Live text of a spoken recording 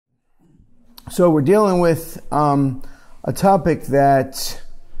So we're dealing with a topic that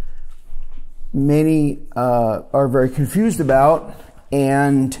many are very confused about,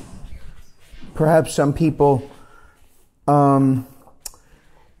 and perhaps some people land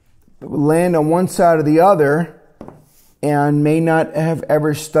on one side or the other and may not have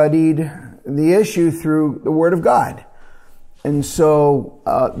ever studied the issue through the Word of God. And so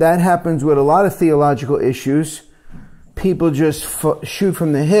that happens with a lot of theological issues. People just shoot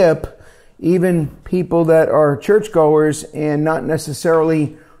from the hip, even people that are churchgoers and not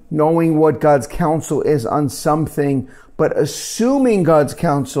necessarily knowing what God's counsel is on something, but assuming God's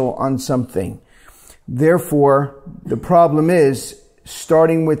counsel on something. Therefore, the problem is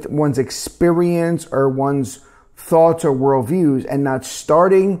starting with one's experience or one's thoughts or worldviews and not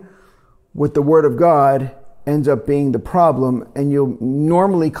starting with the Word of God ends up being the problem, and you'll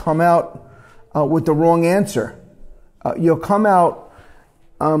normally come out with the wrong answer. You'll come out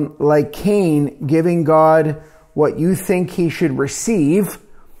like Cain, giving God what you think he should receive,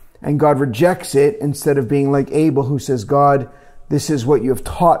 and God rejects it, instead of being like Abel, who says, God, this is what you have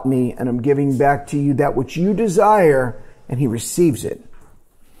taught me, and I'm giving back to you that which you desire, and he receives it.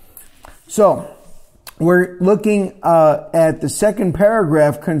 So, we're looking at the second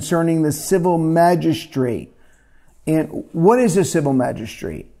paragraph concerning the civil magistrate. And what is a civil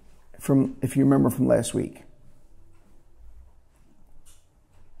magistrate, if you remember from last week?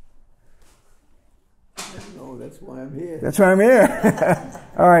 No, that's why I'm here. That's why I'm here.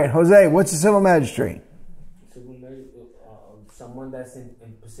 All right, Jose, what's a civil magistrate? Civil magistrate, someone that's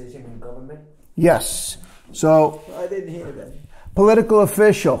in position in government? Yes. So, I didn't hear that. Political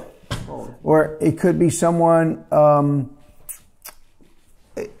official. Or it could be someone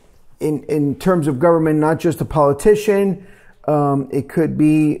in terms of government, not just a politician. It could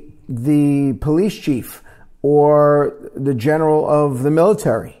be the police chief or the general of the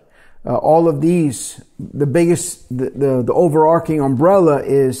military. All of these, the biggest, the overarching umbrella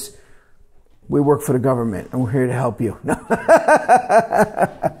is we work for the government and we're here to help you.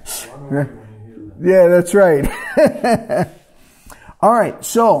 Yeah, that's right. All right,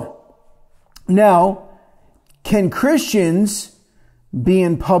 so now, can Christians be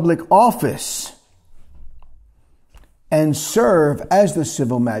in public office and serve as the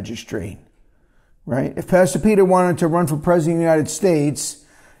civil magistrate? Right? If Pastor Peter wanted to run for president of the United States,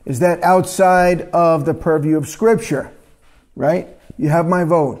 is that outside of the purview of Scripture? Right? You have my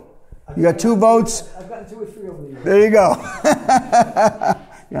vote. You got 2 votes? I've gotten 2 or 3 over the years. There you go.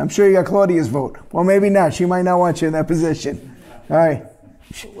 Yeah, I'm sure you got Claudia's vote. Well, maybe not. She might not want you in that position. All right.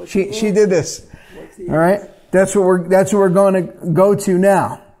 She did this. All right. That's what we're going to go to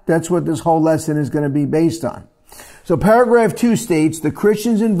now. That's what this whole lesson is going to be based on. So paragraph 2 states the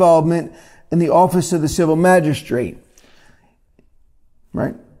Christian's involvement in the office of the civil magistrate.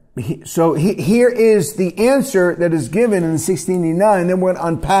 Right. So here is the answer that is given in 1689. Then we're going to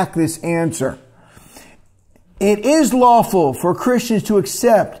unpack this answer. It is lawful for Christians to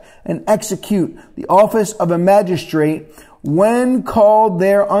accept and execute the office of a magistrate when called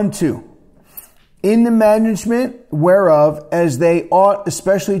thereunto, in the management whereof, as they ought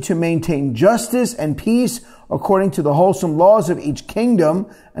especially to maintain justice and peace according to the wholesome laws of each kingdom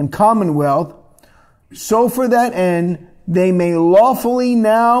and commonwealth, so for that end they may lawfully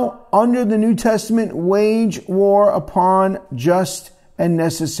now under the New Testament wage war upon just and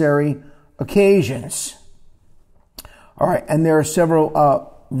necessary occasions. All right, and there are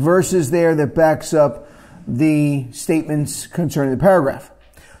several verses there that backs up the statements concerning the paragraph.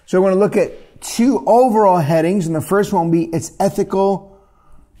 So we're going to look at 2 overall headings, and the first one will be its ethical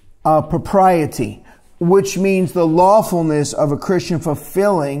propriety, which means the lawfulness of a Christian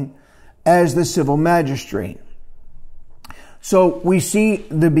fulfilling as the civil magistrate. So we see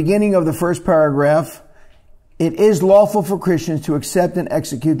the beginning of the first paragraph. It is lawful for Christians to accept and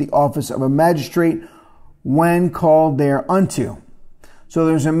execute the office of a magistrate when called thereunto. So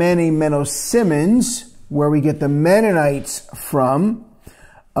there's a man named Menno Simmons, where we get the Mennonites from,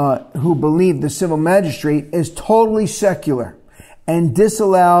 who believe the civil magistrate is totally secular and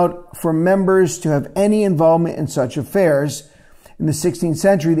disallowed for members to have any involvement in such affairs. In the 16th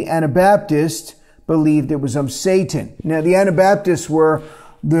century, the Anabaptists believed it was of Satan. Now, the Anabaptists were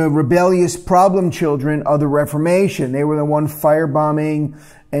the rebellious problem children of the Reformation. They were the one firebombing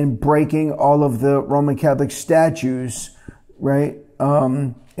and breaking all of the Roman Catholic statues, right?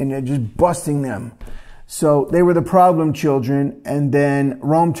 And just busting them. So they were the problem children, and then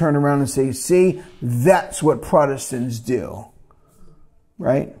Rome turned around and said, see, that's what Protestants do.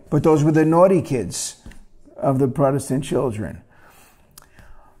 Right? But those were the naughty kids of the Protestant children.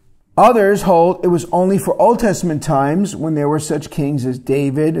 Others hold it was only for Old Testament times when there were such kings as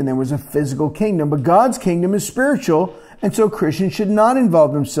David and there was a physical kingdom. But God's kingdom is spiritual, and so Christians should not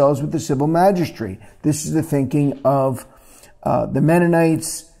involve themselves with the civil magistrate. This is the thinking of the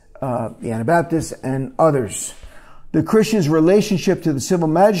Mennonites, the Anabaptists, and others. The Christian's relationship to the civil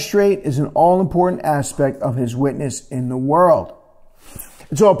magistrate is an all-important aspect of his witness in the world.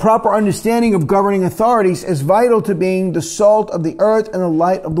 And so a proper understanding of governing authorities is vital to being the salt of the earth and the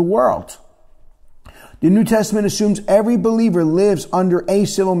light of the world. The New Testament assumes every believer lives under a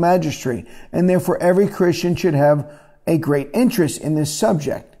civil magistrate, and therefore every Christian should have a great interest in this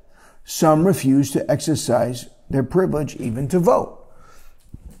subject. Some refuse to exercise their privilege even to vote.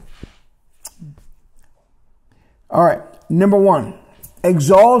 All right, number 1.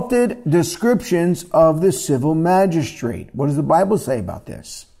 Exalted descriptions of the civil magistrate. What does the Bible say about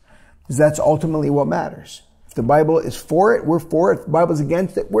this? Because that's ultimately what matters. If the Bible is for it, we're for it. If the Bible is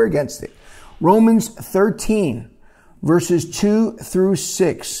against it, we're against it. Romans 13, verses 2 through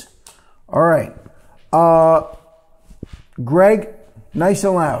 6. All right. Greg, nice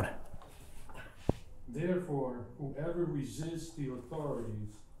and loud. Therefore, whoever resists the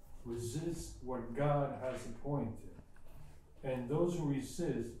authorities resists what God has appointed. And those who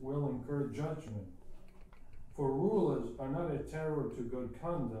resist will incur judgment. For rulers are not a terror to good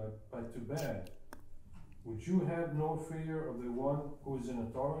conduct, but to bad. Would you have no fear of the one who is in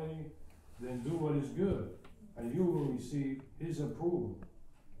authority? Then do what is good, and you will receive his approval.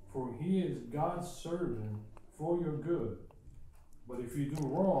 For he is God's servant for your good. But if you do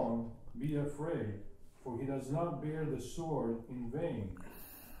wrong, be afraid, for he does not bear the sword in vain.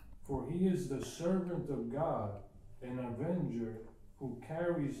 For he is the servant of God, an avenger who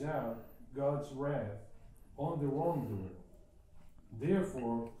carries out God's wrath on the wrongdoer.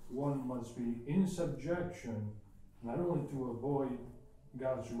 Therefore, one must be in subjection, not only to avoid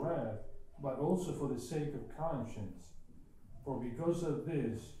God's wrath, but also for the sake of conscience. For because of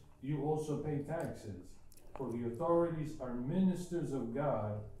this, you also pay taxes. For the authorities are ministers of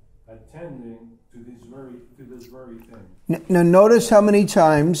God, attending to this very thing. Now notice how many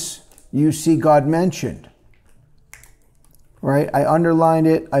times you see God mentioned. Right? I underlined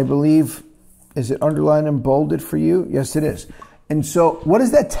it. I believe, is it underlined and bolded for you? Yes, it is. And so what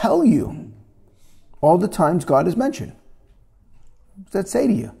does that tell you? All the times God is mentioned. What does that say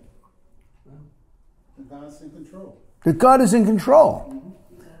to you? That God is in control. That God is in control.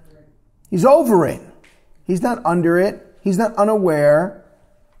 He's over it. He's not under it. He's not unaware.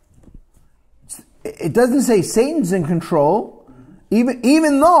 It doesn't say Satan's in control.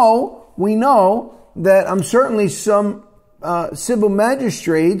 Even though we know that certainly some civil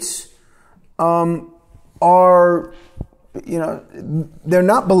magistrates are, they're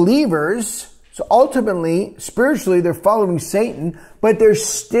not believers. So ultimately, spiritually, they're following Satan, but they're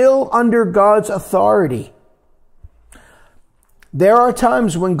still under God's authority. There are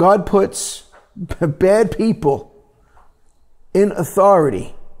times when God puts bad people in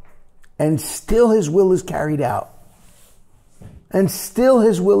authority, and still his will is carried out. And still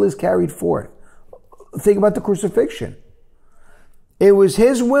his will is carried forth. Think about the crucifixion. It was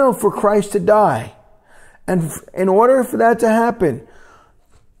his will for Christ to die. And in order for that to happen,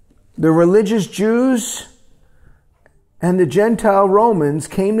 the religious Jews and the Gentile Romans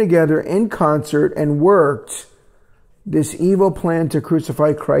came together in concert and worked this evil plan to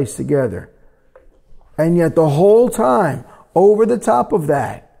crucify Christ together. And yet the whole time, over the top of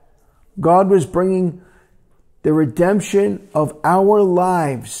that, God was bringing the redemption of our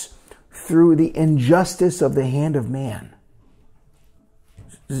lives through the injustice of the hand of man.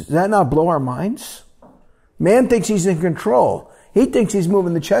 Does that not blow our minds? Man thinks he's in control. He thinks he's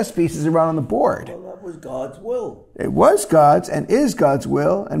moving the chess pieces around on the board. Well, that was God's will. It was God's and is God's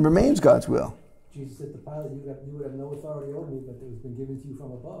will and remains God's will. Jesus said to Pilate, you would have no authority over me, but it has been given to you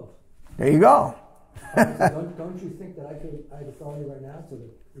from above. There you go. Don't you think that I have authority right now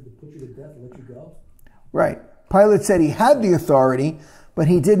to put you to death and let you go? Right. Pilate said he had the authority, but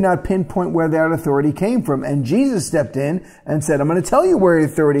he did not pinpoint where that authority came from. And Jesus stepped in and said, I'm going to tell you where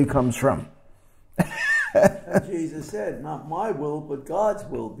authority comes from. Jesus said, not my will, but God's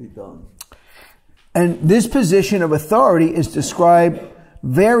will be done. And this position of authority is described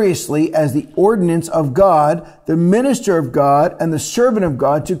variously as the ordinance of God, the minister of God, and the servant of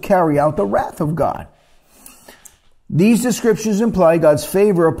God to carry out the wrath of God. These descriptions imply God's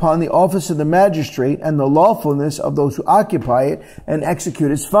favor upon the office of the magistrate and the lawfulness of those who occupy it and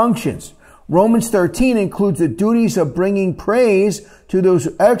execute its functions. Romans 13 includes the duties of bringing praise to those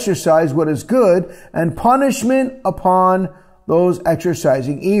who exercise what is good and punishment upon those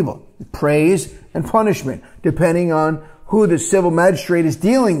exercising evil. Praise and punishment, depending on who the civil magistrate is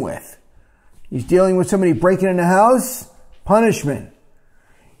dealing with. He's dealing with somebody breaking in a house, punishment.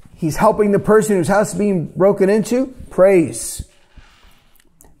 He's helping the person whose house is being broken into, praise.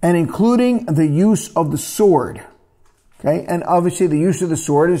 And including the use of the sword. Okay, and obviously the use of the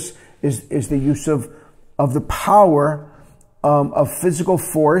sword is the use of the power of physical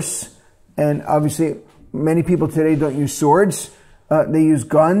force. And obviously many people today don't use swords. They use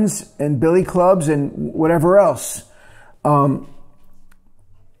guns and billy clubs and whatever else. But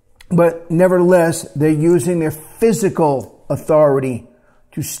nevertheless, they're using their physical authority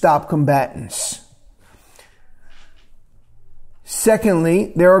to stop combatants.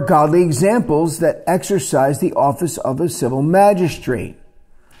 Secondly, there are godly examples that exercise the office of a civil magistrate.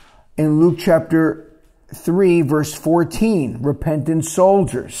 In Luke chapter 3, verse 14, repentant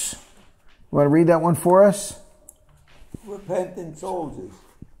soldiers. You want to read that one for us? Repentant soldiers.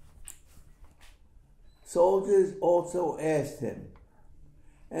 Soldiers also asked him,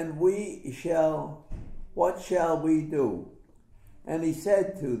 "And what shall we do?" And he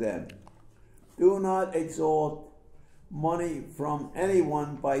said to them, "Do not extort money from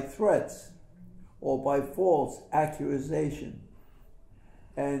anyone by threats or by false accusation,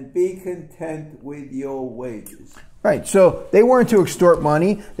 and be content with your wages." Right, so they weren't to extort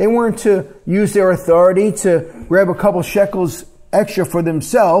money. They weren't to use their authority to grab a couple shekels extra for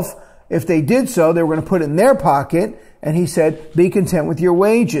themselves. If they did so, they were going to put it in their pocket. And he said, be content with your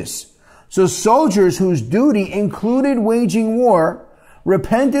wages. So soldiers whose duty included waging war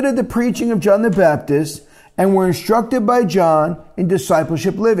repented of the preaching of John the Baptist and were instructed by John in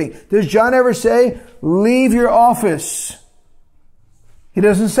discipleship living. Does John ever say, leave your office? He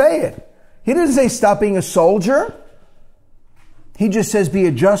doesn't say it. He doesn't say stop being a soldier. He just says be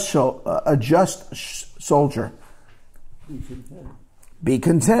a just soldier. Be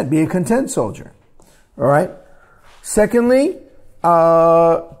content. Be a content soldier. All right. Secondly,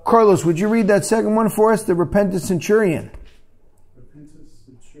 Carlos, would you read that second one for us? The repentant centurion. Repentant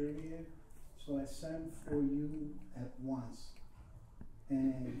centurion. So I sent for you at once,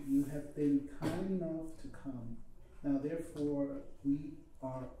 and you have been kind enough to come. Now therefore we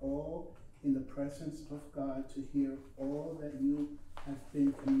are all in the presence of God to hear all that you have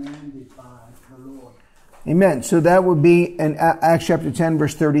been commanded by the Lord. Amen. So that would be in Acts chapter 10,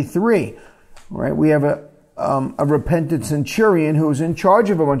 verse 33. All right. We have a repentant centurion who was in charge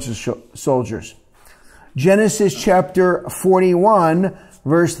of a bunch of soldiers. Genesis chapter 41,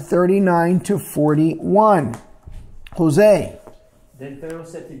 verse 39 to 41. Jose. Then Pharaoh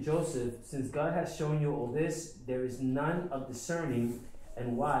said to Joseph, since God has shown you all this, there is none of discerning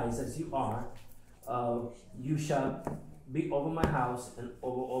and wise as you are. You shall be over my house and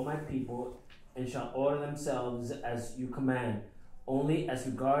over all my people, and shall order themselves as you command. Only as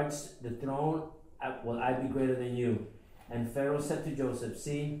regards the throne will I be greater than you. And Pharaoh said to Joseph,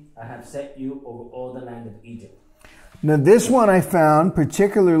 see, I have set you over all the land of Egypt. Now this one I found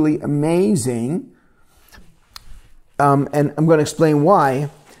particularly amazing, and I'm going to explain why.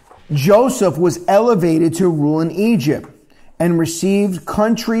 Joseph was elevated to rule in Egypt and received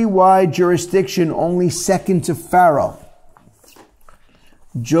countrywide jurisdiction only second to Pharaoh.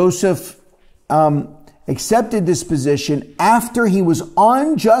 Joseph accepted this position after he was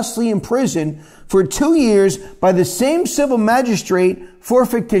unjustly imprisoned for 2 years by the same civil magistrate for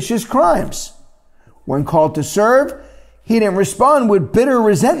fictitious crimes. When called to serve, he didn't respond with bitter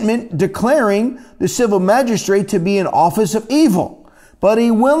resentment, declaring the civil magistrate to be an office of evil. But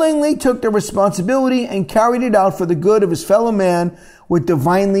he willingly took the responsibility and carried it out for the good of his fellow man with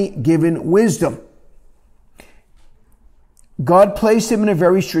divinely given wisdom. God placed him in a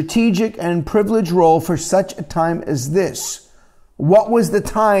very strategic and privileged role for such a time as this. What was the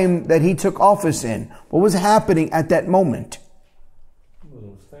time that he took office in? What was happening at that moment?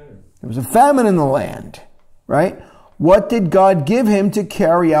 There was a famine in the land, right? What did God give him to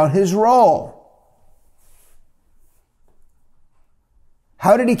carry out his role?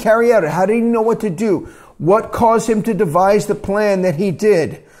 How did he carry out it? How did he know what to do? What caused him to devise the plan that he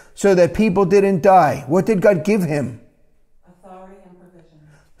did so that people didn't die? What did God give him?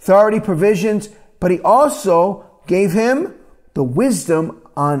 Authority, provisions, but he also gave him the wisdom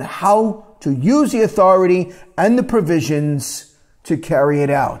on how to use the authority and the provisions to carry it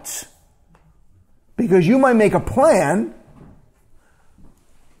out. Because you might make a plan,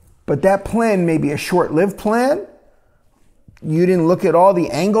 but that plan may be a short-lived plan. You didn't look at all the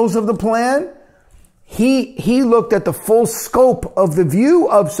angles of the plan. He looked at the full scope of the view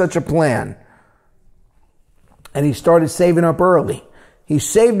of such a plan. And he started saving up early. He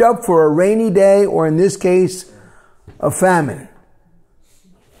saved up for a rainy day, or in this case, a famine.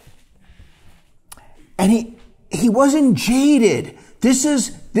 And he wasn't jaded. This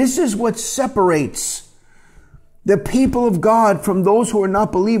is what separates the people of God from those who are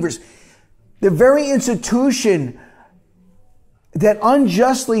not believers. The very institution that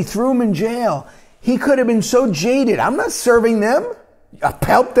unjustly threw him in jail, he could have been so jaded. I'm not serving them. I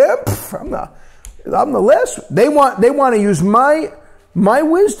help them. I'm the last. They want to use my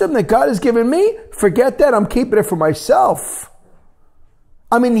wisdom that God has given me. Forget that. I'm keeping it for myself.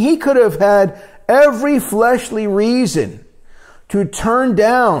 I mean, he could have had every fleshly reason to turn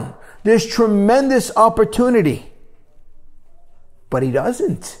down this tremendous opportunity. But he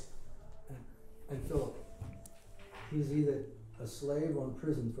doesn't. And Philip, he's either a slave or in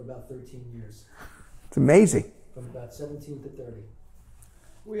prison for about 13 years. It's amazing. From about 17 to 30.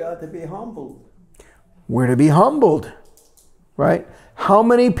 We are to be humbled. We're to be humbled, right? How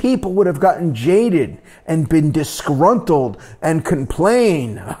many people would have gotten jaded and been disgruntled and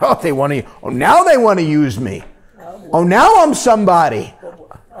complain? Now they want to use me. Oh, now I'm somebody.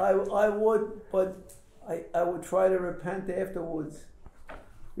 I would, but I would try to repent afterwards.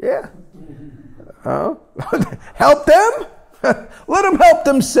 Yeah. Help them? Let them help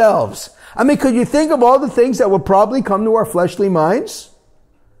themselves. I mean, could you think of all the things that would probably come to our fleshly minds?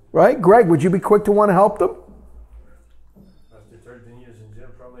 Right? Greg, would you be quick to want to help them? After 13 years in jail,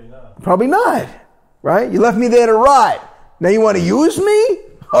 probably not. Probably not. Right? You left me there to rot. Now you want to use me?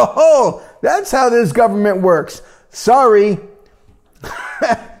 Oh, that's how this government works. Sorry.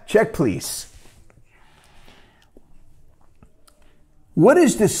 Check, please. What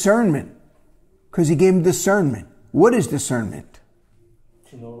is discernment? Because he gave him discernment. What is discernment?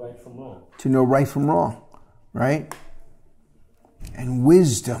 To know right from wrong. To know right from wrong. Right? And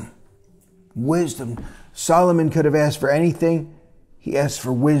wisdom. Wisdom. Solomon could have asked for anything. He asked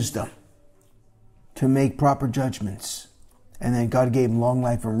for wisdom to make proper judgments. And then God gave him long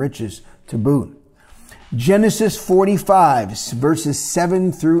life and riches to boot. Genesis 45, verses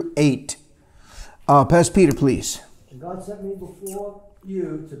 7 through 8. Pastor Peter, please. And God sent me before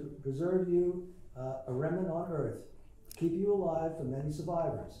you to preserve you a remnant on earth, to keep you alive from many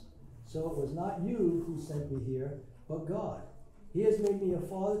survivors. So it was not you who sent me here, but God. He has made me a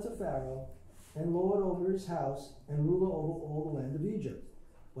father to Pharaoh, and lord over his house, and ruler over all the land of Egypt.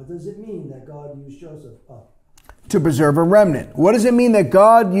 What does it mean that God used Joseph? To preserve a remnant. What does it mean that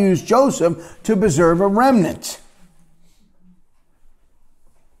God used Joseph to preserve a remnant?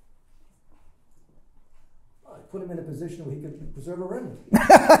 Put him in a position where he could preserve a remnant.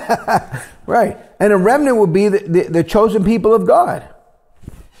 Right. And a remnant would be the chosen people of God.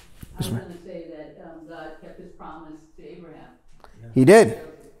 I was going to say that God kept his promise to Abraham. He did.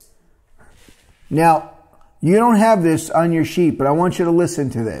 Now, you don't have this on your sheet, but I want you to listen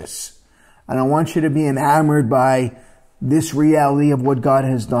to this. And I want you to be enamored by this reality of what God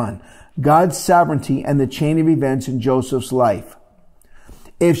has done. God's sovereignty and the chain of events in Joseph's life.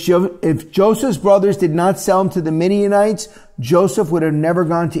 If Joseph's brothers did not sell him to the Midianites, Joseph would have never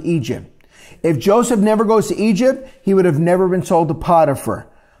gone to Egypt. If Joseph never goes to Egypt, he would have never been sold to Potiphar.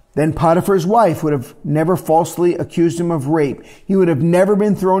 Then Potiphar's wife would have never falsely accused him of rape. He would have never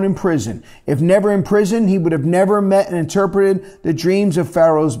been thrown in prison. If never in prison, he would have never met and interpreted the dreams of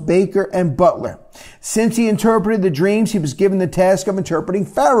Pharaoh's baker and butler. Since he interpreted the dreams, he was given the task of interpreting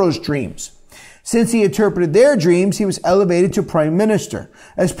Pharaoh's dreams. Since he interpreted their dreams, he was elevated to prime minister.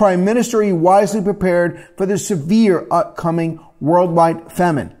 As prime minister, he wisely prepared for the severe upcoming worldwide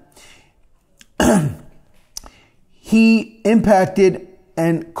famine. He impacted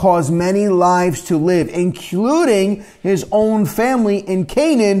and caused many lives to live, including his own family in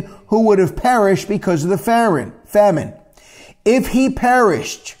Canaan, who would have perished because of the famine. If he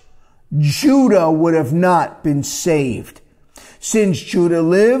perished, Judah would have not been saved. Since Judah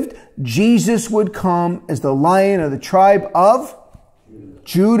lived, Jesus would come as the Lion of the tribe of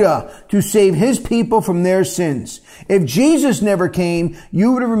Judah to save his people from their sins. If Jesus never came,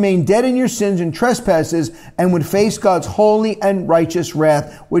 you would have remained dead in your sins and trespasses and would face God's holy and righteous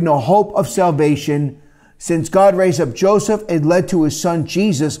wrath with no hope of salvation. Since God raised up Joseph, it led to his son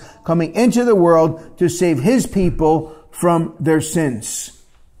Jesus coming into the world to save his people from their sins.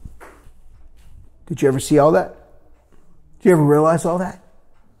 Did you ever see all that? Did you ever realize all that?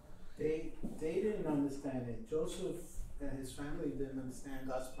 They didn't understand it. Joseph and his family didn't understand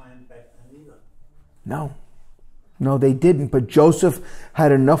God's plan back then either. No, they didn't. But Joseph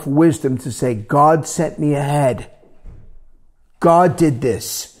had enough wisdom to say, God sent me ahead. God did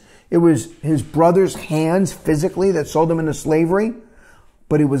this. It was his brother's hands physically that sold him into slavery,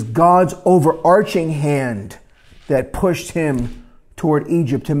 but it was God's overarching hand that pushed him toward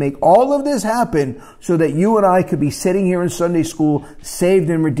Egypt to make all of this happen so that you and I could be sitting here in Sunday school, saved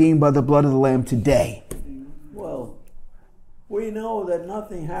and redeemed by the blood of the Lamb today. Well, We know that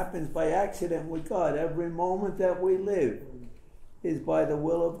nothing happens by accident with God. Every moment that we live is by the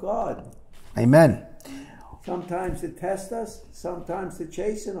will of God. Amen. Sometimes to test us, sometimes to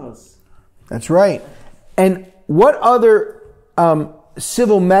chasten us. That's right. And what other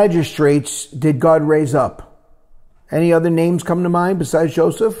civil magistrates did God raise up? Any other names come to mind besides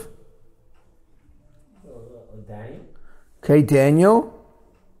Joseph? Daniel. Okay, Daniel.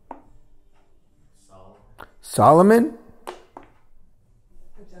 Solomon.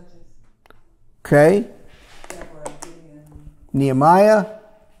 Okay. Nehemiah.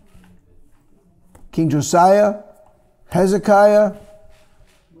 King Josiah. Hezekiah.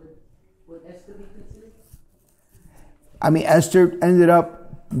 Would Esther be considered? I mean, Esther ended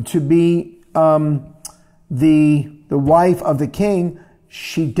up to be the wife of the king.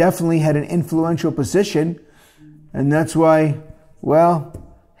 She definitely had an influential position, and that's why, well,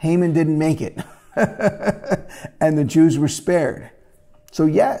 Haman didn't make it, and the Jews were spared. So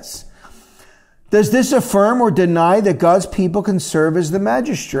yes. Does this affirm or deny that God's people can serve as the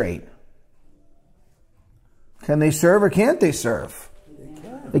magistrate? Can they serve or can't they serve?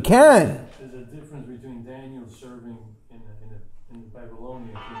 They can. There's a difference between Daniel serving in the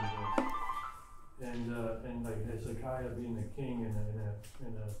Babylonian kingdom and like Hezekiah being a king in a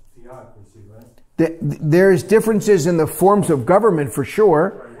theocracy, right? There's differences in the forms of government for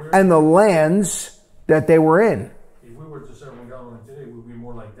sure, Right. and the lands that they were in. If we were to serve in government today, we would be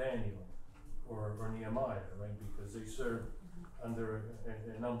more like Daniel or Nehemiah, right? Because they served under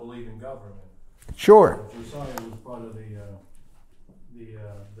an unbelieving government. Sure. Josiah was part of the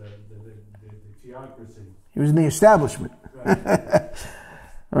theocracy. He was in the establishment. Right.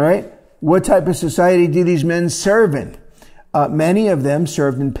 All right. What type of society do these men serve in? Many of them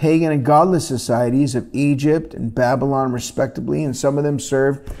served in pagan and godless societies of Egypt and Babylon, respectively, and some of them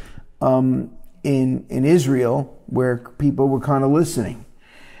served in Israel, where people were kind of listening.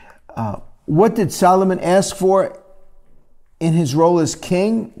 What did Solomon ask for in his role as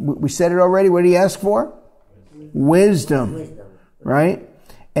king? We said it already. What did he ask for? Wisdom. Right?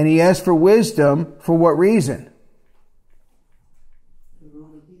 And he asked for wisdom for what reason?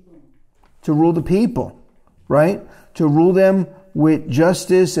 To rule the people. Right? To rule them with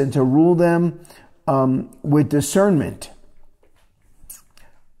justice and to rule them with discernment.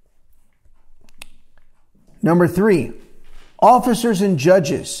 Number 3, officers and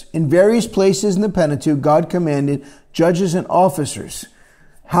judges. In various places in the Pentateuch, God commanded judges and officers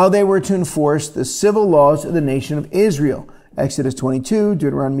how they were to enforce the civil laws of the nation of Israel. Exodus 22,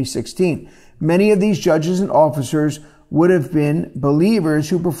 Deuteronomy 16. Many of these judges and officers would have been believers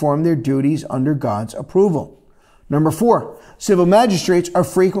who performed their duties under God's approval. Number 4, civil magistrates are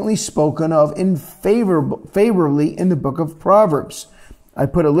frequently spoken of favorably in the book of Proverbs. I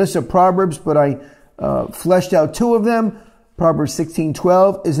put a list of Proverbs, but I fleshed out 2 of them. Proverbs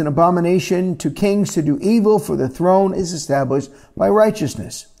 16:12 is an abomination to kings to do evil, for the throne is established by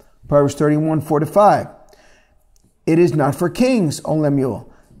righteousness. Proverbs 31:4-5. It is not for kings, O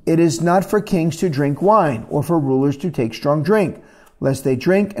Lemuel. It is not for kings to drink wine, or for rulers to take strong drink, lest they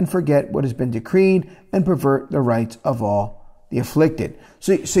drink and forget what has been decreed and pervert the rights of all the afflicted.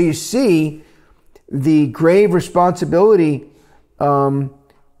 So you see the grave responsibility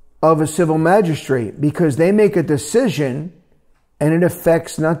of a civil magistrate, because they make a decision and it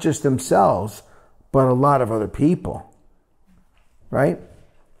affects not just themselves, but a lot of other people. Right?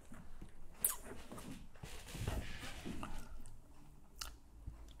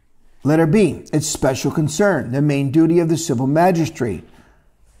 Letter B, it's special concern, the main duty of the civil magistrate.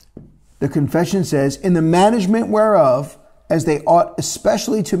 The confession says, in the management whereof, as they ought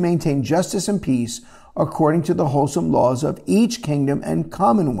especially to maintain justice and peace, according to the wholesome laws of each kingdom and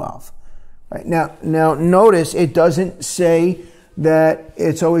commonwealth. Right? Now notice it doesn't say that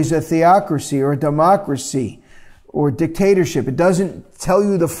it's always a theocracy or a democracy or dictatorship. It doesn't tell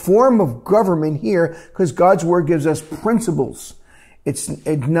you the form of government here, because God's word gives us principles. It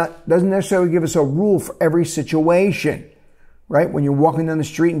doesn't necessarily give us a rule for every situation. Right? When you're walking down the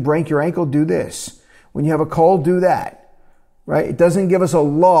street and break your ankle, do this. When you have a cold, do that. Right? It doesn't give us a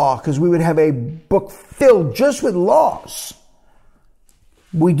law, because we would have a book filled just with laws.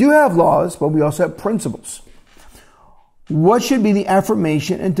 We do have laws, but we also have principles. What should be the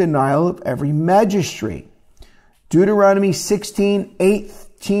affirmation and denial of every magistrate? Deuteronomy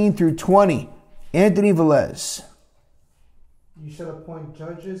 16:18-20. Anthony Velez. You shall appoint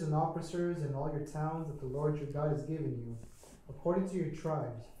judges and officers in all your towns that the Lord your God has given you, according to your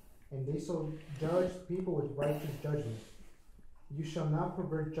tribes, and they shall judge the people with righteous judgment. You shall not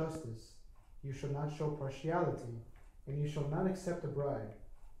pervert justice. You shall not show partiality, and you shall not accept a bribe.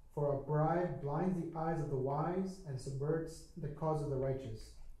 For a bribe blinds the eyes of the wise and subverts the cause of the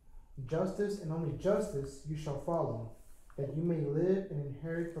righteous. Justice and only justice you shall follow, that you may live and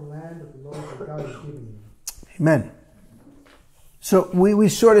inherit the land that the Lord your God is giving you. Amen. So we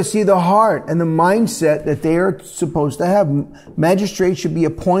sort of see the heart and the mindset that they are supposed to have. Magistrates should be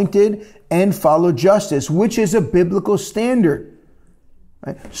appointed and follow justice, which is a biblical standard.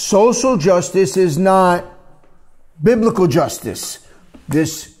 Right? Social justice is not biblical justice.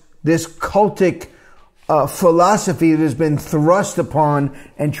 This cultic philosophy that has been thrust upon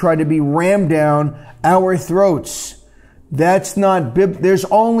and tried to be rammed down our throats. That's not there's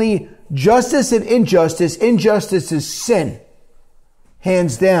only justice and injustice. Injustice is sin.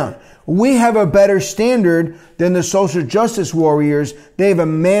 Hands down. We have a better standard than the social justice warriors. They have a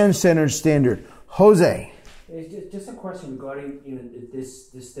man-centered standard. Jose. It's just a question regarding this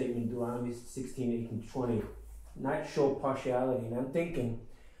statement, Deuteronomy 16:18-20. Not show partiality, and I'm thinking,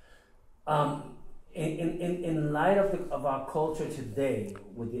 in light of our culture today,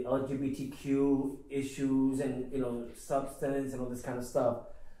 with the LGBTQ issues and substance and all this kind of stuff,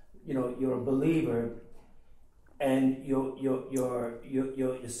 you're a believer, and you're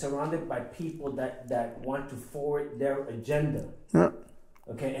surrounded by people that want to forward their agenda. Yeah.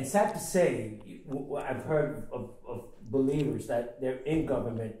 Okay, and sad to say, I've heard of believers that they're in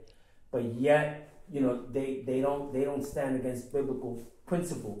government, but yet they don't stand against biblical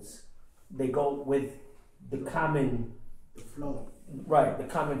principles. They go with the common flow. Right, the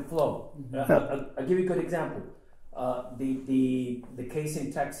common flow. I'll give you a good example. The case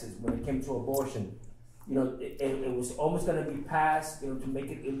in Texas when it came to abortion. It was almost going to be passed, to make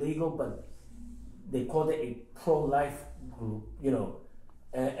it illegal, but they called it a pro-life group,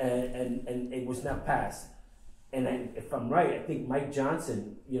 and it was not passed. And if I'm right, I think Mike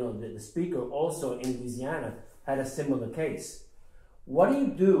Johnson, the speaker, also in Louisiana, had a similar case. What do you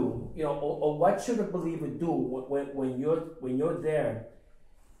do, or what should a believer do when you're there?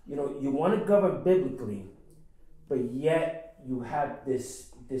 You want to govern biblically, but yet you have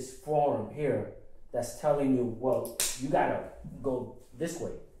this forum here that's telling you, well, you gotta go this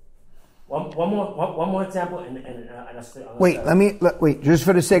way. One more example, and I'll wait. Just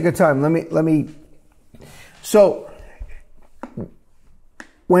for the sake of time, let me. So,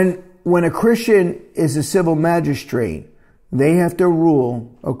 when a Christian is a civil magistrate, they have to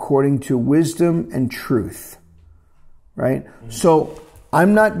rule according to wisdom and truth, right? Mm-hmm. So,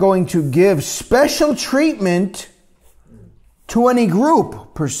 I'm not going to give special treatment to any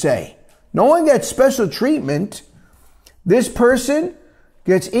group per se. No one gets special treatment. This person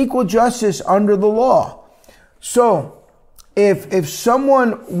gets equal justice under the law. So, if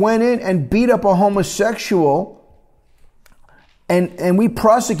someone went in and beat up a homosexual, and we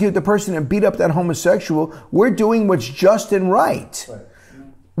prosecute the person and beat up that homosexual, we're doing what's just and right.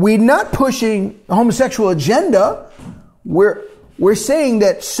 We're not pushing a homosexual agenda. We're saying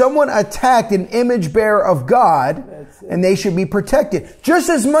that someone attacked an image bearer of God and they should be protected. Just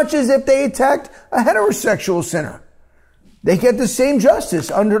as much as if they attacked a heterosexual sinner. They get the same justice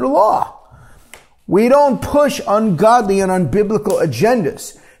under the law. We don't push ungodly and unbiblical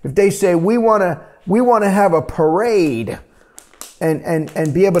agendas. If they say we want to have a parade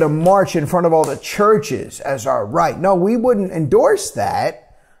and be able to march in front of all the churches as our right. No, we wouldn't endorse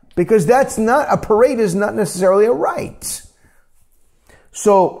that because a parade is not necessarily a right.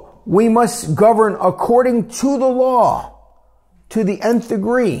 So we must govern according to the law to the nth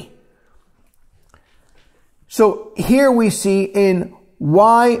degree. So here we see in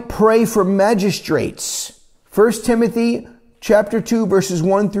why pray for magistrates. 1 Timothy chapter 2 verses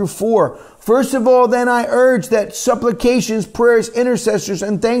 1 through 4. First of all, then I urge that supplications, prayers, intercessions,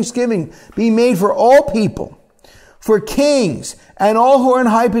 and thanksgiving be made for all people, for kings and all who are in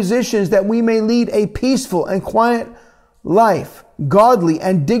high positions, that we may lead a peaceful and quiet life, godly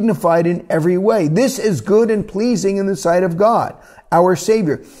and dignified in every way. This is good and pleasing in the sight of God, our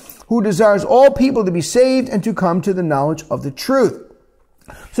Savior, who desires all people to be saved and to come to the knowledge of the truth.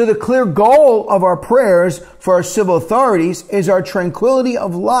 So the clear goal of our prayers for our civil authorities is our tranquility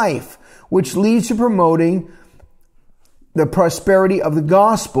of life, which leads to promoting the prosperity of the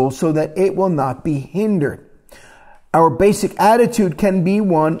gospel so that it will not be hindered. Our basic attitude can be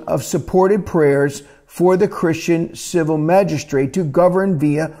one of supported prayers for the Christian civil magistrate to govern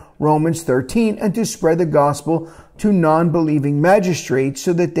via Romans 13 and to spread the gospel to non-believing magistrates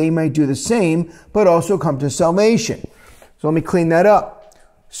so that they may do the same, but also come to salvation. So let me clean that up.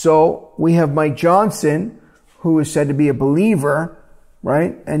 So we have Mike Johnson, who is said to be a believer,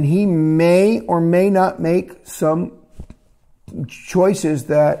 right? And he may or may not make some choices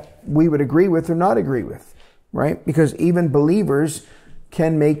that we would agree with or not agree with, right? Because even believers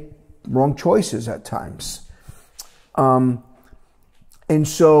can make wrong choices at times. And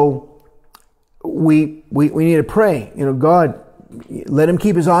so we need to pray. God, let him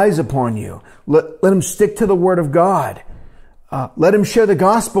keep his eyes upon you. Let him stick to the word of God. Let him share the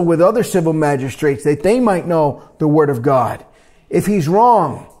gospel with other civil magistrates that they might know the word of God. If he's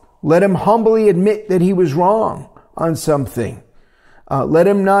wrong, let him humbly admit that he was wrong on something. Let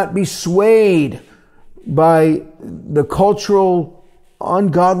him not be swayed by the cultural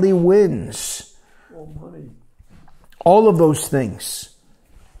ungodly winds. All of those things.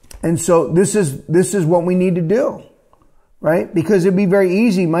 And so this is what we need to do. Right? Because it'd be very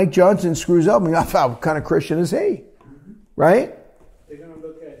easy. Mike Johnson screws up and what kind of Christian is he? Right? They're going to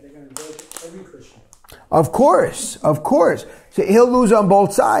judge every Christian. Of course. So he'll lose on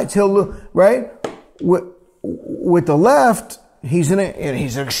both sides. Right? With the left, he's an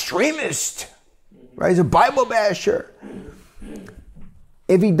extremist. Right? He's a Bible basher.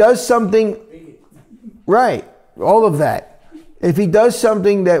 If he does something, right, all of that. If he does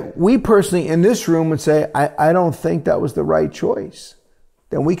something that we personally in this room would say, I don't think that was the right choice,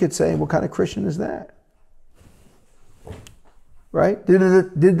 then we could say, what kind of Christian is that? Right? Did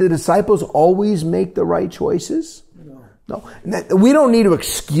the disciples always make the right choices? No. We don't need to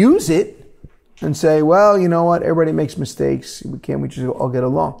excuse it and say, well, you know what? Everybody makes mistakes. We just all get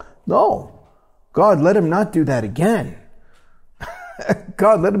along. No. God, let him not do that again.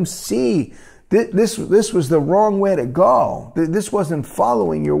 God, let him see. This was the wrong way to go. This wasn't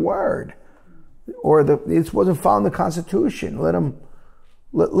following your word. Or it wasn't following the Constitution. Let him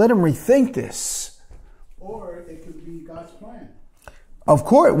rethink this. Or it could be God's plan. Of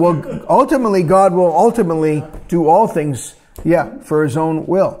course. Well, ultimately, God will do all things, for his own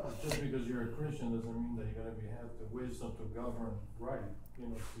will. Just because you're a Christian doesn't mean that you're going to have the wisdom to govern right.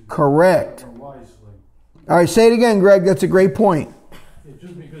 Correct. Govern wisely. All right, say it again, Greg. That's a great point.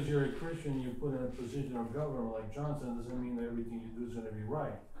 Just because you're a Christian, you put in a position of government like Johnson doesn't mean that everything you do is going to be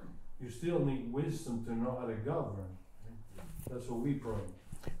right. You still need wisdom to know how to govern. That's what we pray.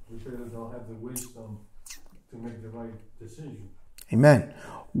 We pray that they'll have the wisdom to make the right decision. Amen.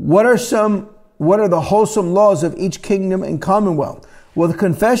 What are the wholesome laws of each kingdom and commonwealth? Well, the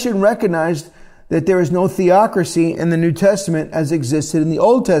confession recognized that there is no theocracy in the New Testament as existed in the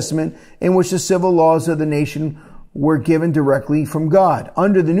Old Testament, in which the civil laws of the nation were given directly from God.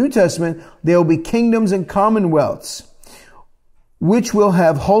 Under the New Testament, there will be kingdoms and commonwealths, which will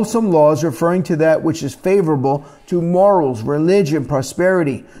have wholesome laws referring to that which is favorable to morals, religion,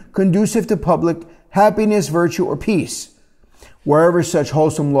 prosperity, conducive to public happiness, virtue, or peace. Wherever such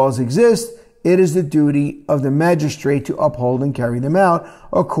wholesome laws exist, it is the duty of the magistrate to uphold and carry them out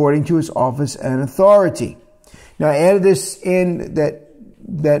according to his office and authority. Now, I added this in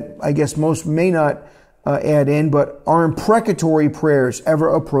that I guess most may not add in, but are imprecatory prayers ever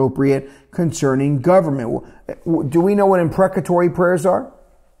appropriate concerning government? Do we know what imprecatory prayers are?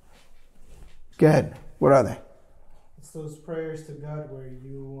 Go ahead. What are they? It's those prayers to God where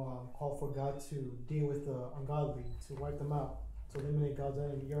you call for God to deal with the ungodly, to wipe them out, to eliminate God's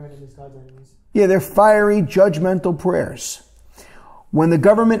enemy, your enemies, God's enemies. Yeah, they're fiery, judgmental prayers. When the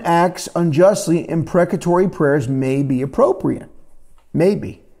government acts unjustly, imprecatory prayers may be appropriate.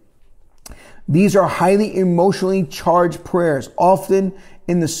 Maybe. These are highly emotionally charged prayers, often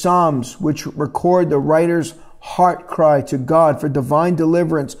in the Psalms, which record the writer's heart cry to God for divine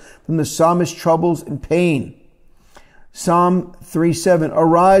deliverance from the psalmist's troubles and pain. Psalm 3:7,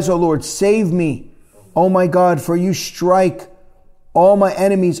 Arise, O Lord, save me, O my God, for you strike all my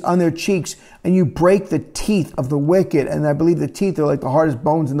enemies on their cheeks, and you break the teeth of the wicked. And I believe the teeth are like the hardest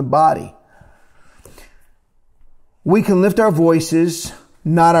bones in the body. We can lift our voices,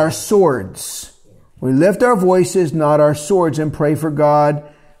 not our swords. We lift our voices, not our swords, and pray for God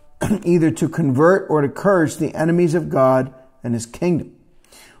either to convert or to curse the enemies of God and his kingdom.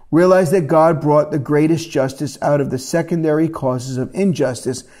 Realize that God brought the greatest justice out of the secondary causes of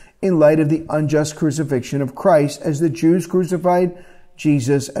injustice in light of the unjust crucifixion of Christ, as the Jews crucified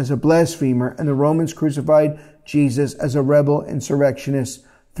Jesus as a blasphemer and the Romans crucified Jesus as a rebel insurrectionist,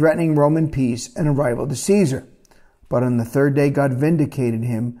 threatening Roman peace and a rival to Caesar. But on the third day, God vindicated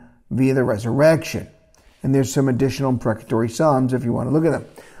him via the resurrection. And there's some additional imprecatory psalms if you want to look at them.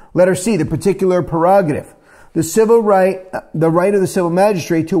 Letter C, the particular prerogative. The right of the civil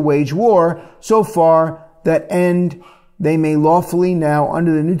magistrate to wage war, so far that end they may lawfully now,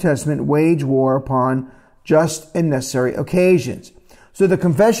 under the New Testament, wage war upon just and necessary occasions. So the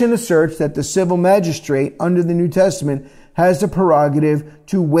confession asserts that the civil magistrate, under the New Testament, has the prerogative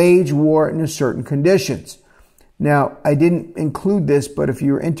to wage war under certain conditions. Now, I didn't include this, but if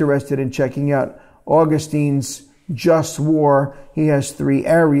you're interested in checking out Augustine's just war, he has 3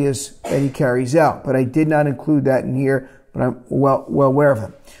 areas that he carries out. But I did not include that in here, but I'm well aware of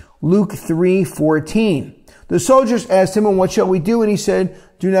them. Luke 3:14. The soldiers asked him, and what shall we do? And he said,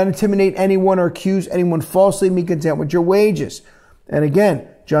 do not intimidate anyone or accuse anyone falsely. Be content with your wages. And again,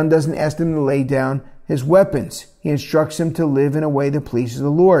 John doesn't ask him to lay down his weapons. He instructs him to live in a way that pleases the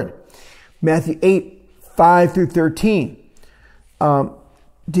Lord. Matthew 8:5-13.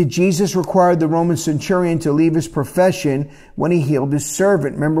 Did Jesus require the Roman centurion to leave his profession when he healed his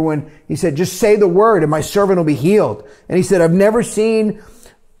servant? Remember when he said, just say the word and my servant will be healed. And he said, I've never seen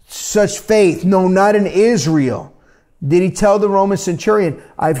such faith. No, not in Israel. Did he tell the Roman centurion,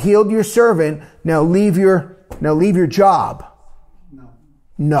 I've healed your servant. Now leave your job?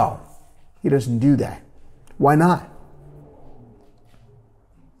 No, he doesn't do that. Why not?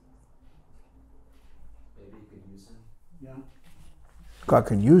 Maybe you could use him. Yeah. God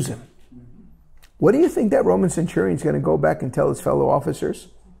can use him. What do you think that Roman centurion is going to go back and tell his fellow officers?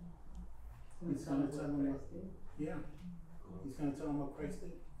 He's going to tell them what, yeah. He's going to tell them what Christ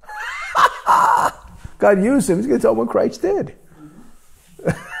did. God used him. He's going to tell them what Christ did.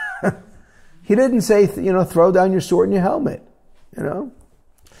 He didn't say, throw down your sword and your helmet.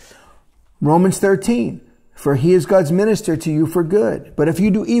 Romans 13. For he is God's minister to you for good. But if you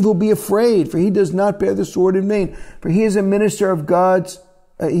do evil, be afraid, for he does not bear the sword in vain. For he is a minister of God's,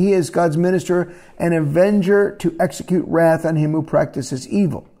 he is God's minister, an avenger to execute wrath on him who practices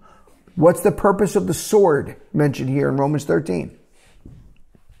evil. What's the purpose of the sword mentioned here in Romans 13?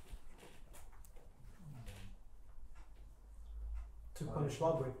 To punish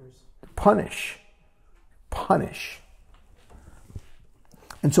lawbreakers. Punish.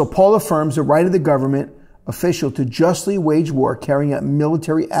 And so Paul affirms the right of the government official to justly wage war, carrying out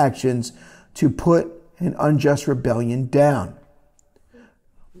military actions to put an unjust rebellion down.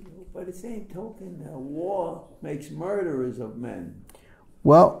 By the same token, war makes murderers of men.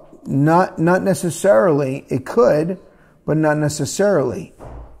 Well, not necessarily. It could, but not necessarily.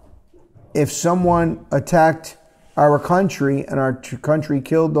 If someone attacked our country and our country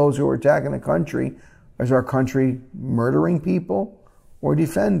killed those who were attacking the country, is our country murdering people or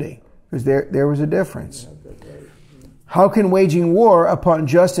defending? Because there was a difference. How can waging war upon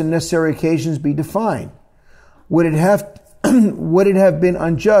just and necessary occasions be defined? Would it have been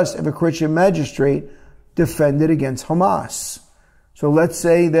unjust if a Christian magistrate defended against Hamas? So let's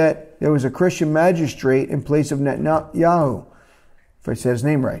say that there was a Christian magistrate in place of Netanyahu, if I said his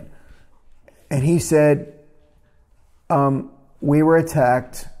name right, and he said, we were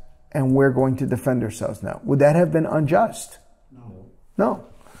attacked and we're going to defend ourselves now. Would that have been unjust? No.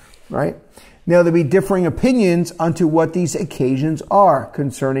 Right? Now, there'll be differing opinions onto what these occasions are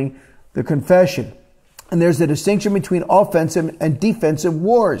concerning the confession. And there's a distinction between offensive and defensive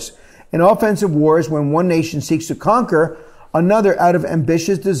wars. In offensive wars, when one nation seeks to conquer another out of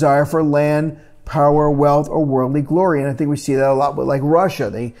ambitious desire for land, power, wealth, or worldly glory. And I think we see that a lot with like Russia.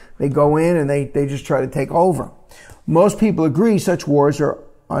 They go in and they just try to take over. Most people agree such wars are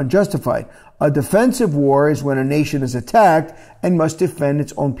unjustified. A defensive war is when a nation is attacked and must defend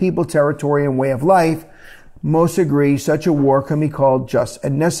its own people, territory, and way of life. Most agree such a war can be called just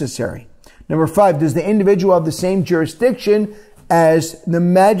and necessary. Number 5, does the individual have the same jurisdiction as the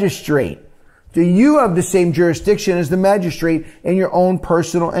magistrate? Do you have the same jurisdiction as the magistrate in your own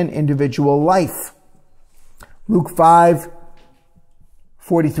personal and individual life? Luke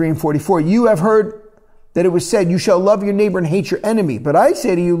 5:43 and 44. You have heard that it was said, you shall love your neighbor and hate your enemy. But I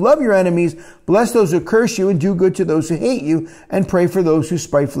say to you, love your enemies, bless those who curse you, and do good to those who hate you, and pray for those who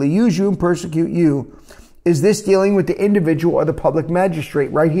spitefully use you and persecute you. Is this dealing with the individual or the public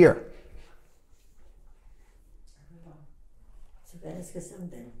magistrate right here? So can I ask you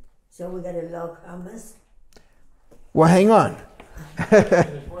something? So we got to love Hamas? Well, hang on. Who does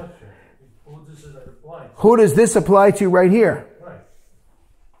Who does this apply to? this apply to right here? Right.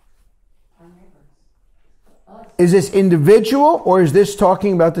 Is this individual or is this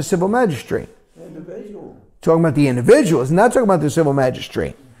talking about the civil magistrate? Individual. Talking about the individual. It's not talking about the civil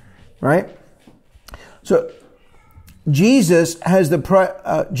magistrate. Right? So Jesus has the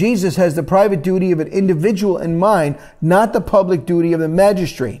private duty of an individual in mind, not the public duty of the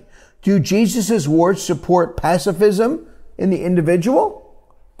magistrate. Do Jesus' words support pacifism in the individual?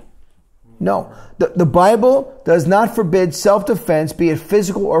 No. The Bible does not forbid self-defense, be it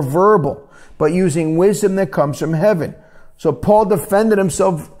physical or verbal, but using wisdom that comes from heaven. So Paul defended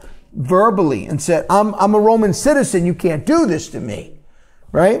himself verbally and said, I'm a Roman citizen, you can't do this to me.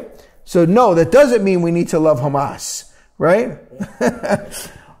 Right? So no, that doesn't mean we need to love Hamas. Right?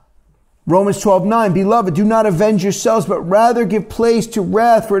 Romans 12:9, beloved, do not avenge yourselves, but rather give place to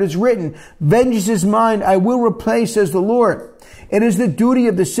wrath, for it is written, vengeance is mine, I will repay, says the Lord. It is the duty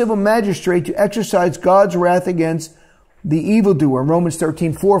of the civil magistrate to exercise God's wrath against the evildoer. Romans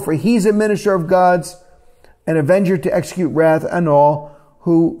 13:4, for he's a minister of God's, an avenger to execute wrath on all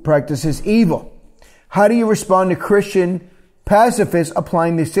who practices evil. How do you respond to Christian pacifists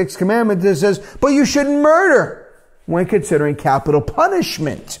applying the sixth commandment that says, but you shouldn't murder when considering capital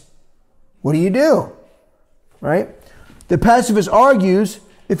punishment? What do? Right? The pacifist argues,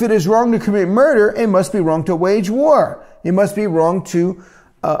 if it is wrong to commit murder, it must be wrong to wage war. It must be wrong to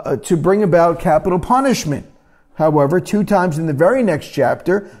bring about capital punishment. However, 2 times in the very next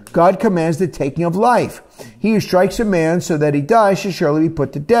chapter, God commands the taking of life. He who strikes a man so that he dies shall surely be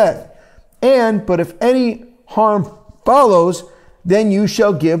put to death. But if any harm follows, then you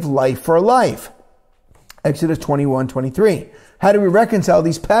shall give life for life. Exodus 21:23. How do we reconcile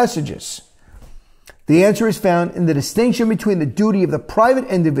these passages? The answer is found in the distinction between the duty of the private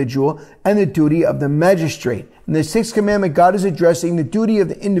individual and the duty of the magistrate. In the sixth commandment, God is addressing the duty of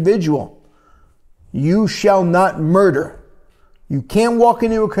the individual. You shall not murder. You can't walk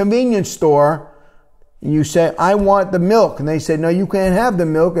into a convenience store and you say, I want the milk. And they say, no, you can't have the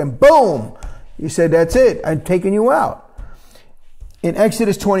milk. And boom, you said, that's it. I'm taking you out. In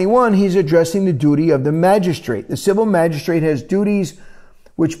Exodus 21, he's addressing the duty of the magistrate. The civil magistrate has duties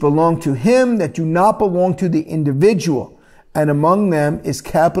which belong to him that do not belong to the individual. And among them is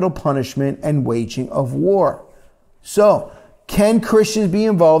capital punishment and waging of war. So, can Christians be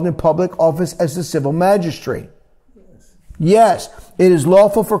involved in public office as the civil magistrate? Yes. It is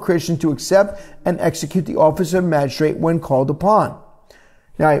lawful for Christians to accept and execute the office of magistrate when called upon.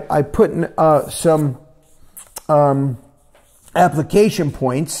 Now, I put in some application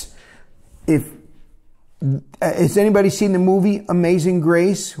points. Has anybody seen the movie Amazing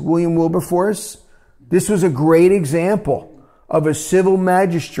Grace, William Wilberforce? This was a great example of a civil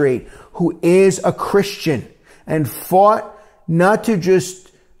magistrate who is a Christian and fought not to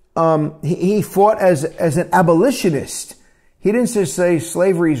just, he fought as an abolitionist. He didn't just say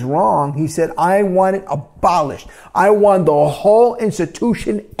slavery is wrong. He said, I want it abolished. I want the whole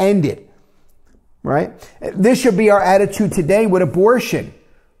institution ended. Right? This should be our attitude today with abortion.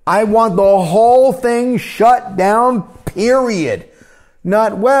 I want the whole thing shut down, period.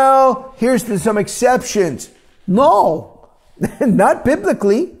 Not, well, here's some exceptions. No, not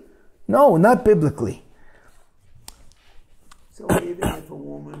biblically. No, not biblically. So even if a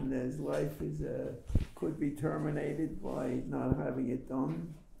woman's life could be terminated by not having it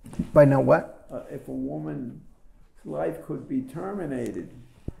done? By not what? If a woman's life could be terminated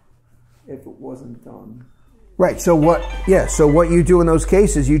if it wasn't done. Right. So what you do in those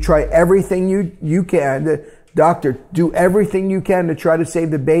cases, you try everything you can. The doctor, do everything you can to try to save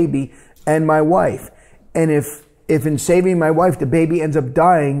the baby and my wife. And if in saving my wife, the baby ends up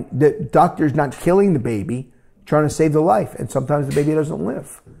dying, the doctor's not killing the baby, trying to save the life. And sometimes the baby doesn't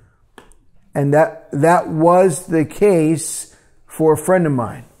live. And that was the case for a friend of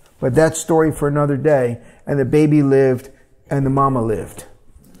mine. But that story for another day. And the baby lived and the mama lived.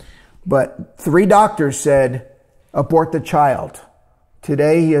 But 3 doctors said, abort the child.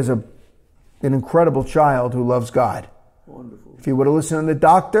 Today he has an incredible child who loves God. Wonderful. If he would have listened to the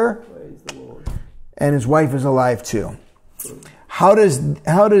doctor, praise the Lord. And his wife is alive too. How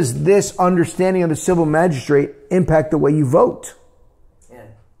does this understanding of the civil magistrate impact the way you vote? Yeah.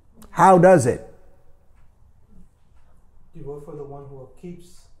 How does it? You vote for the one who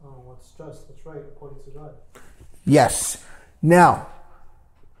keeps what's just, what's right, according to God. Yes. Now,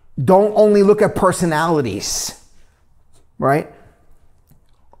 don't only look at personalities, right?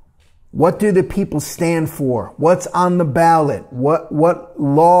 What do the people stand for? What's on the ballot? What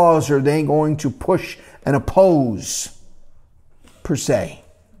laws are they going to push and oppose, per se?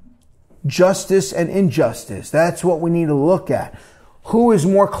 Justice and injustice. That's what we need to look at. Who is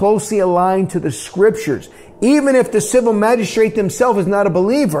more closely aligned to the scriptures? Even if the civil magistrate himself is not a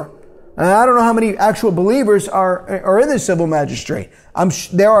believer. And I don't know how many actual believers are in the civil magistrate.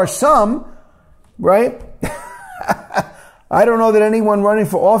 There are some, right? I don't know that anyone running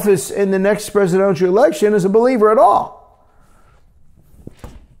for office in the next presidential election is a believer at all. I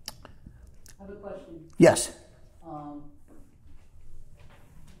have a question. Yes.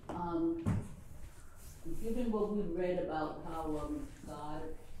 Given what we've read about how God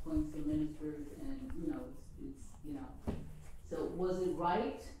appoints the ministers, and so was it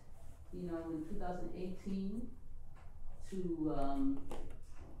right, in 2018 to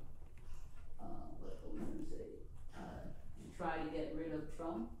try to get rid of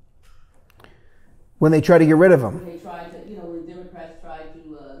Trump? When they try to get rid of him. When they tried to, when Democrats tried to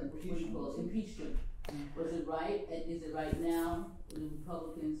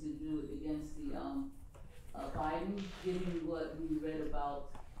Republicans to do against the Biden, given what we read about?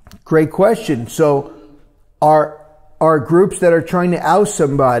 Great question. So, are groups that are trying to oust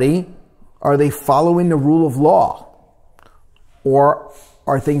somebody, are they following the rule of law? Or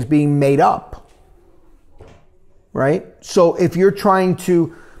are things being made up? Right? So if you're trying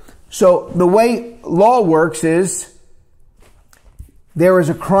to... So the way law works is there is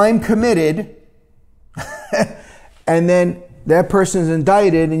a crime committed and then that person is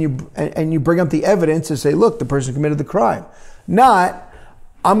indicted and you bring up the evidence and say, look, the person committed the crime. Not,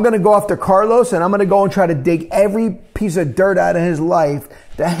 I'm going to go after Carlos and I'm going to go and try to dig every piece of dirt out of his life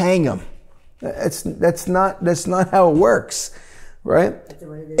to hang him. That's not how it works, right?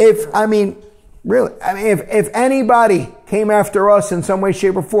 If anybody came after us in some way,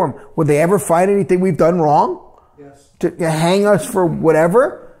 shape, or form, would they ever find anything we've done wrong? Yes. To hang us for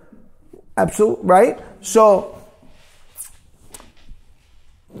whatever? Absolutely, right? So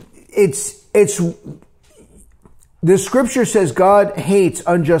it's the scripture says God hates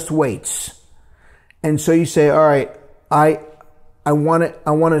unjust weights. And so you say, all right, I want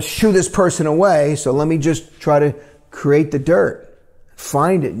to shoo this person away, so let me just try to create the dirt.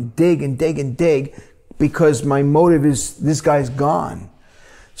 Find it and dig and dig and dig because my motive is this guy's gone.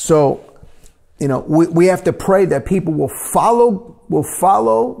 So, we have to pray that people will follow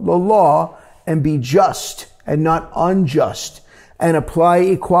the law and be just and not unjust and apply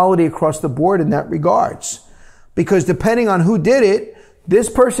equality across the board in that regards. Because depending on who did it, this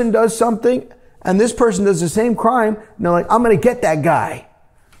person does something and this person does the same crime. And they're like, I'm going to get that guy.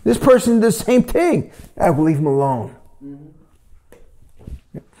 This person does the same thing. I will leave him alone.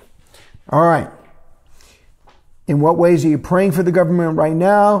 All right. In what ways are you praying for the government right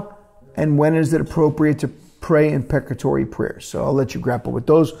now? And when is it appropriate to pray imprecatory prayers? So I'll let you grapple with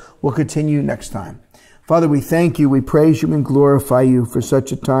those. We'll continue next time. Father, we thank you, we praise you and glorify you for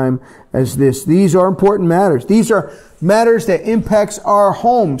such a time as this. These are important matters. These are matters that impacts our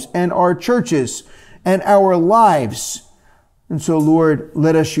homes and our churches and our lives. And so, Lord,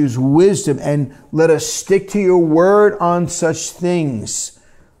 let us use wisdom and let us stick to your word on such things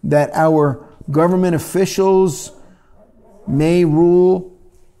that our government officials may rule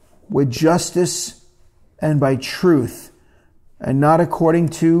with justice and by truth and not according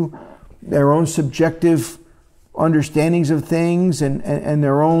to their own subjective understandings of things and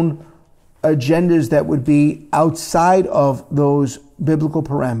their own agendas that would be outside of those biblical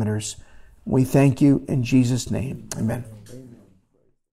parameters. We thank you in Jesus' name. Amen.